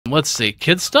Let's see.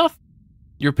 Kid stuff?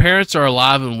 Your parents are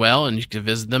alive and well, and you can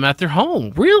visit them at their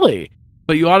home. Really?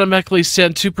 But you automatically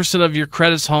send 2% of your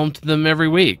credits home to them every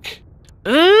week.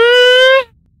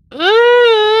 That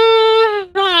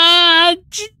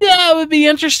would be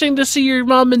interesting to see your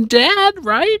mom and dad,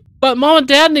 right? But mom and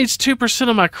dad needs 2%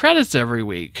 of my credits every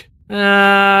week.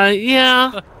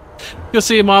 Yeah. Go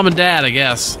see mom and dad, I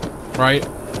guess. Right?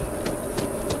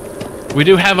 We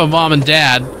do have a mom and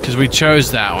dad, because we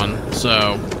chose that one,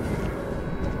 so...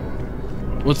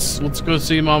 Let's go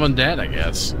see mom and dad, I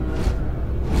guess.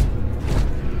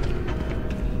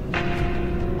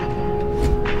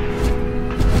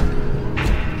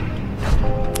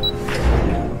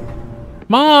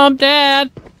 Mom, Dad,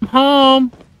 I'm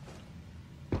home.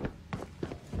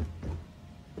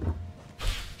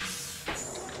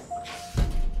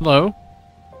 Hello?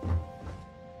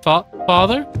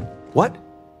 Father? What?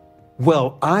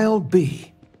 Well, I'll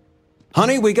be.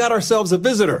 Honey, we got ourselves a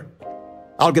visitor.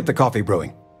 I'll get the coffee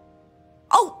brewing.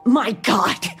 Oh, my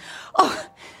God. Oh,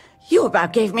 you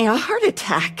about gave me a heart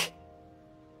attack.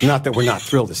 Not that we're not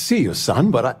thrilled to see you,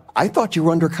 son, but I thought you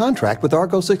were under contract with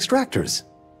Argos Extractors.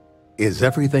 Is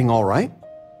everything all right?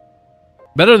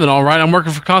 Better than all right. I'm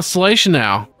working for Constellation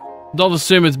now. Don't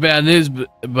assume it's bad news,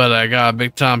 but I got a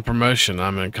big-time promotion.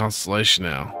 I'm in Constellation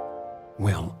now.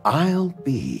 Well, I'll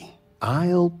be.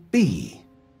 You'll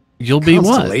be what?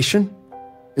 Constellation?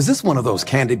 Is this one of those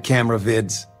candid camera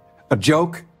vids? A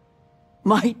joke?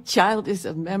 My child is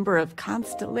a member of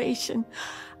Constellation.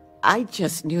 I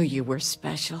just knew you were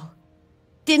special.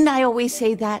 Didn't I always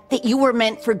say that? That you were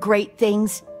meant for great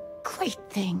things? Great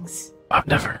things. I've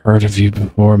never heard of you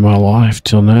before in my life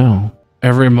till now.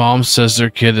 Every mom says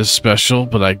their kid is special,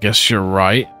 but I guess you're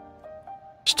right.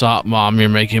 Stop, Mom, you're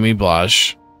making me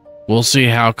blush. We'll see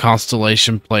how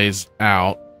Constellation plays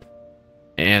out.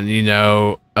 And you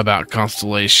know about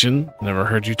Constellation. Never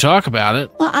heard you talk about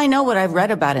it. Well, I know what I've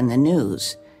read about in the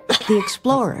news. The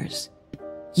Explorers.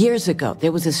 Years ago,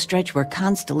 there was a stretch where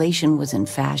Constellation was in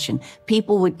fashion.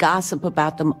 People would gossip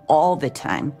about them all the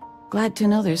time. Glad to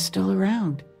know they're still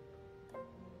around.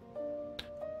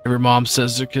 Every mom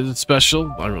says their kid is special.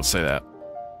 I'm going to say that.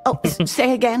 Oh,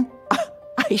 say again?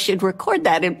 I should record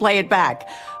that and play it back.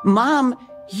 Mom,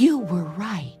 you were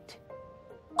right.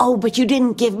 Oh, but you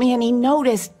didn't give me any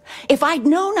notice. If I'd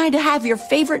known, I'd have your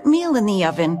favorite meal in the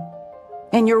oven.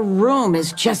 And your room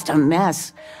is just a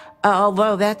mess.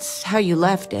 Although that's how you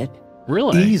left it.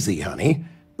 Really? Easy, honey.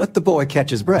 Let the boy catch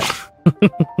his breath.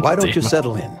 Why don't you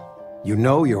settle in? You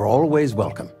know you're always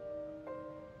welcome.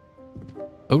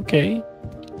 Okay.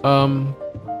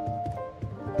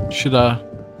 Should I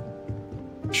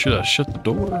shut the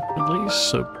door at least?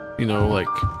 So, you know, like,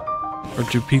 or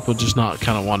do people just not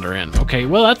kind of wander in? Okay,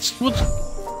 well,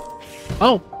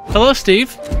 oh, hello,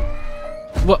 Steve.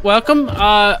 Welcome.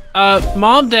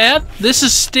 Mom, Dad, this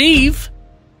is Steve.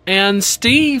 And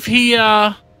Steve, he,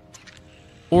 or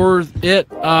it,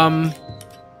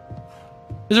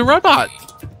 is a robot.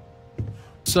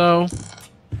 So,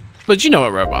 but you know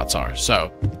what robots are,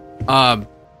 so,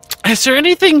 is there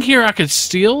anything here I could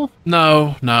steal?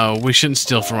 No, we shouldn't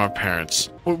steal from our parents.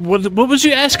 What was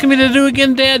you asking me to do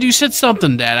again, Dad? You said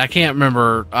something, Dad. I can't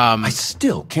remember, I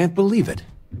still can't believe it.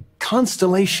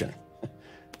 Constellation.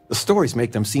 The stories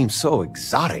make them seem so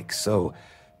exotic, so,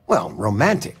 well,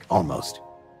 romantic, almost.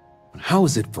 How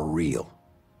is it for real?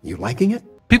 You liking it?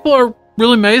 People are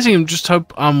really amazing and just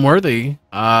hope I'm worthy.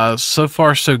 So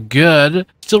far, so good.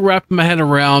 Still wrapping my head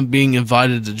around being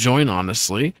invited to join,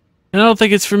 honestly. And I don't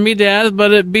think it's for me, Dad,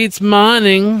 but it beats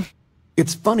mining.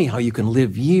 It's funny how you can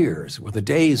live years where the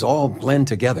days all blend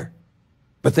together.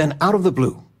 But then out of the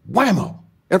blue, whammo,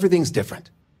 everything's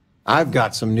different. I've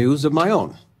got some news of my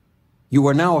own. You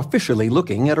are now officially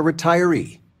looking at a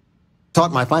retiree.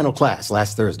 Taught my final class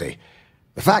last Thursday.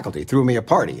 The faculty threw me a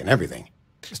party and everything.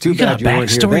 It's too bad you weren't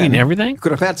here then. And everything? You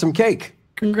could have had some cake.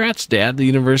 Congrats, Dad. The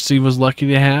university was lucky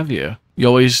to have you. You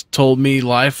always told me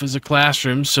life is a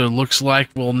classroom, so it looks like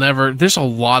we'll never... There's a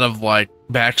lot of, like,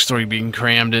 backstory being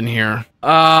crammed in here.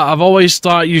 I've always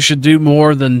thought you should do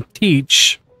more than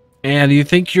teach. And do you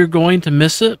think you're going to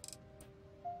miss it?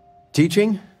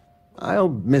 Teaching? I'll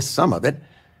miss some of it.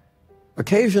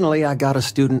 Occasionally, I got a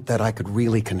student that I could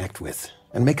really connect with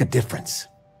and make a difference.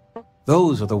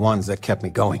 Those are the ones that kept me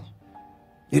going.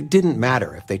 It didn't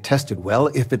matter if they tested well,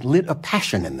 if it lit a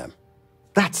passion in them.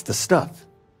 That's the stuff.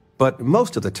 But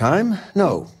most of the time,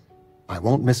 no. I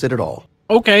won't miss it at all.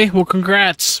 Okay, well,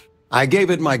 congrats. I gave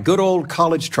it my good old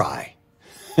college try.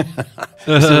 See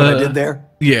what I did there?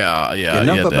 Yeah.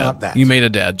 Enough about that. You made a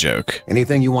dad joke.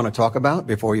 Anything you want to talk about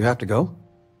before you have to go?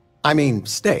 I mean,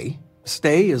 stay.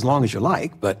 Stay as long as you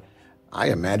like, but I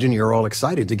imagine you're all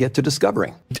excited to get to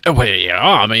discovering. Well, yeah,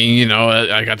 I mean, you know,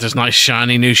 I got this nice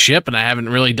shiny new ship and I haven't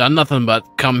really done nothing but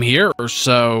come here,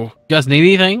 so... You guys need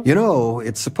anything? You know,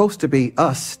 it's supposed to be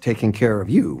us taking care of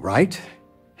you, right?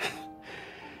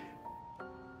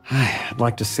 I'd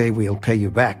like to say we'll pay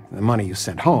you back the money you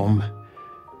sent home.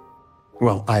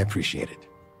 Well, I appreciate it.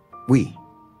 We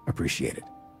appreciate it.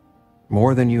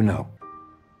 More than you know.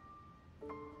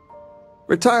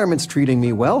 Retirement's treating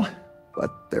me well,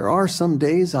 but there are some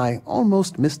days I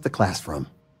almost missed the class from.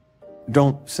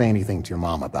 Don't say anything to your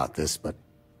mom about this, but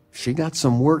she got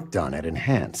some work done at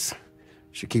Enhance.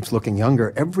 She keeps looking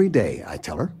younger every day, I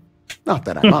tell her. Not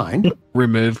that I mind.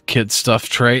 Remove kid stuff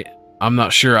trait. I'm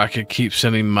not sure I could keep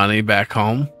sending money back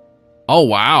home. Oh,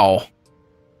 wow.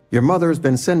 Your mother's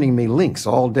been sending me links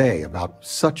all day about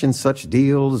such and such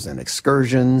deals and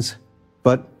excursions,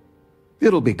 but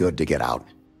it'll be good to get out.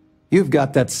 You've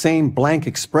got that same blank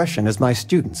expression as my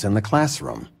students in the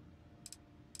classroom.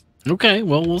 Okay,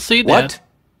 well, we'll see, Dad.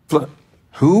 What?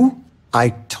 Who? I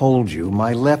told you,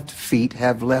 my left feet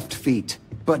have left feet.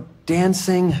 But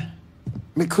dancing?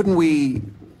 Couldn't we,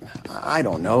 I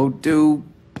don't know, do...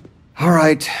 All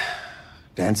right,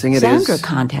 dancing it is. Sandra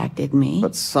contacted me.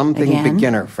 But something again.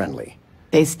 beginner-friendly.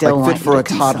 They still like want fit for you a to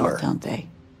consult, toddler. don't they?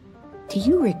 Do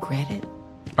you regret it?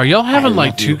 Are y'all having, I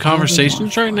like, love two you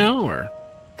conversations every right now, or...?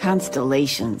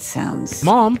 Constellation sounds...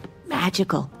 Mom?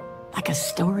 Magical, like a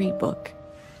storybook.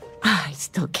 I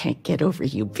still can't get over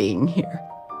you being here.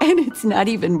 And it's not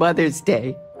even Mother's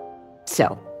Day.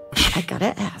 So, I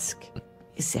gotta ask,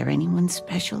 is there anyone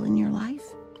special in your life?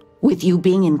 With you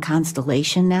being in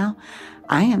Constellation now,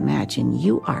 I imagine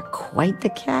you are quite the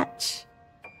catch.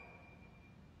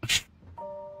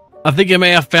 I think I may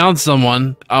have found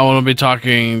someone. I want to be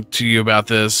talking to you about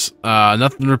this.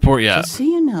 Nothing to report yet. Just so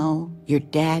you know, your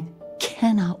dad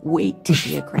cannot wait to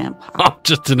be a grandpa.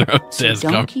 Just to know. So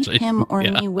don't keep him or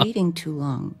me waiting too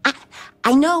long.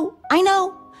 I know.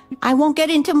 I won't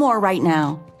get into more right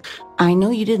now. I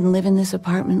know you didn't live in this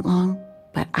apartment long,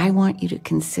 but I want you to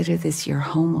consider this your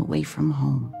home away from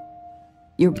home.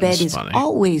 Your bed is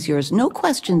always yours, no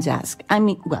questions asked. I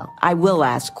mean, well, I will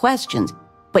ask questions,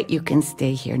 but you can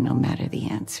stay here no matter the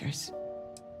answers.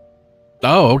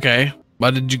 Oh, okay.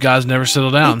 Why did you guys never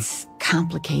settle down? It's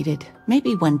complicated.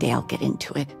 Maybe one day I'll get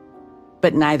into it.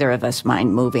 But neither of us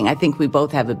mind moving. I think we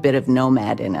both have a bit of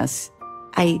nomad in us.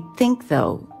 I think,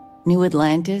 though, New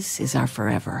Atlantis is our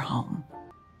forever home.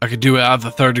 I could do it out of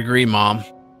the third degree, Mom.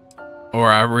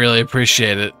 Or I really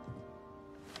appreciate it.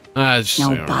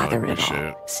 No bother at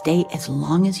all. Stay as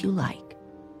long as you like.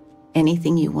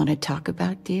 Anything you want to talk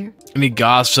about, dear? Any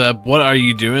gossip? What are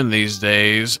you doing these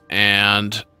days?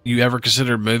 And you ever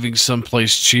considered moving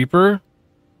someplace cheaper?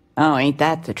 Oh, ain't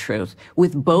that the truth?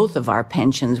 With both of our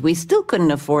pensions, we still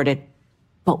couldn't afford it.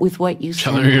 But with what you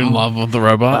said, you're in love with the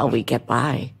robot? Well, we get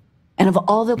by. And of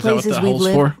all the places we've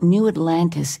lived, New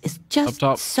Atlantis is just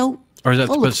so or is that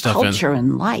full of culture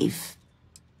and life.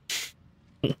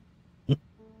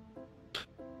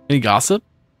 Any gossip?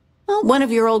 Well, one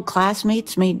of your old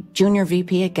classmates made junior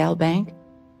VP at Galbank.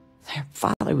 Their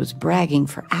father was bragging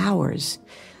for hours.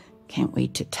 Can't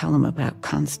wait to tell him about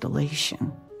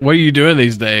Constellation. What are you doing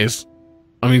these days?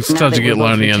 I mean, it's tough to get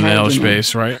lonely in the outer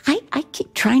space, right? I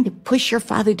keep trying to push your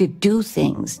father to do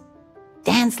things.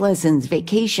 Dance lessons,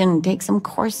 vacation, take some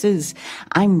courses.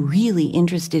 I'm really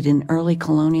interested in early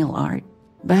colonial art.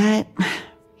 But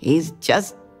he's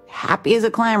just happy as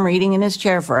a clam reading in his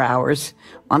chair for hours.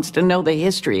 Wants to know the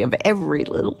history of every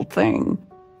little thing.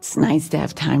 It's nice to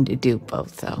have time to do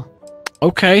both, though.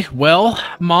 Okay, well,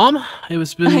 Mom, it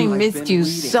was been... I missed you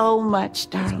so much,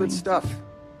 darling. It's good stuff.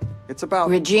 It's about...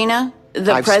 Regina,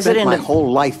 the I've president spent my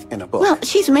whole life in a book. Well,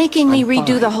 she's making me redo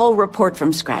fine. the whole report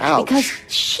from scratch. Ouch. Because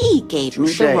she gave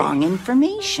me the wrong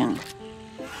information.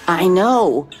 I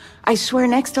know. I swear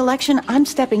next election, I'm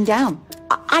stepping down.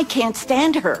 I can't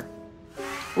stand her.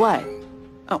 What?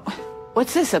 Oh,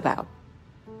 what's this about?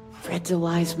 Fred's a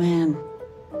wise man.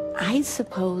 I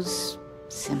suppose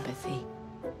sympathy.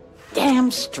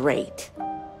 Damn straight.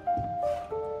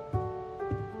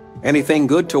 Anything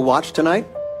good to watch tonight?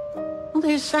 Well,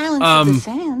 there's Silence of the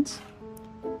Sands.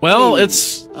 Well, Hey,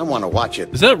 it's... I want to watch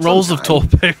it. Is that rolls of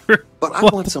toilet paper? But I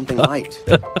want something light,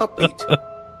 upbeat.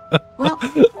 Well,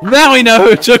 Now we know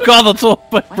who took all the toilet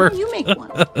why paper. don't you make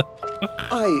one?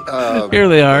 Here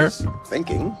they are. was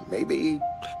thinking maybe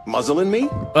Muzzle and Me?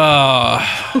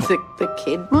 The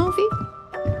kid movie?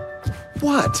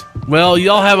 What? Well,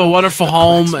 y'all have a wonderful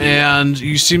home, and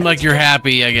you seem like you're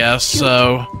happy, I guess,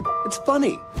 so... It's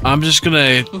funny. I'm just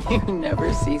gonna... You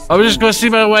never cease. I'm just gonna see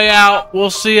my way out. We'll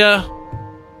see ya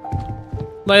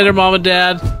later, Mom and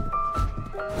Dad.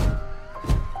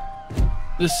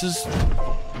 This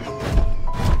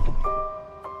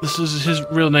is his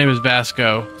real name is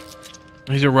Vasco.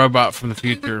 He's a robot from the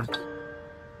future.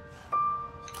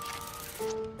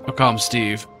 I'll call him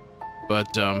Steve.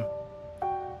 But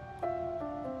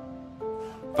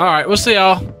alright, we'll see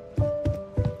y'all.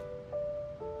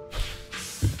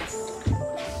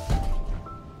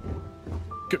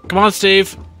 Come on,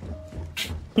 Steve.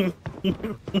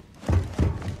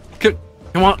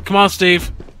 Come on,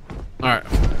 Steve. Alright.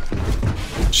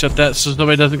 Shut that so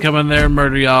nobody doesn't come in there and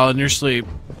murder y'all in your sleep.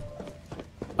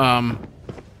 Okay,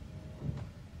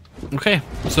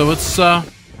 so let's go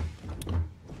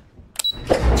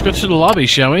to the lobby,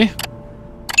 shall we?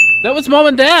 That was Mom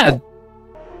and Dad!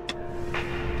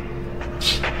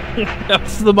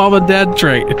 That's the Mom and Dad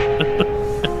trait.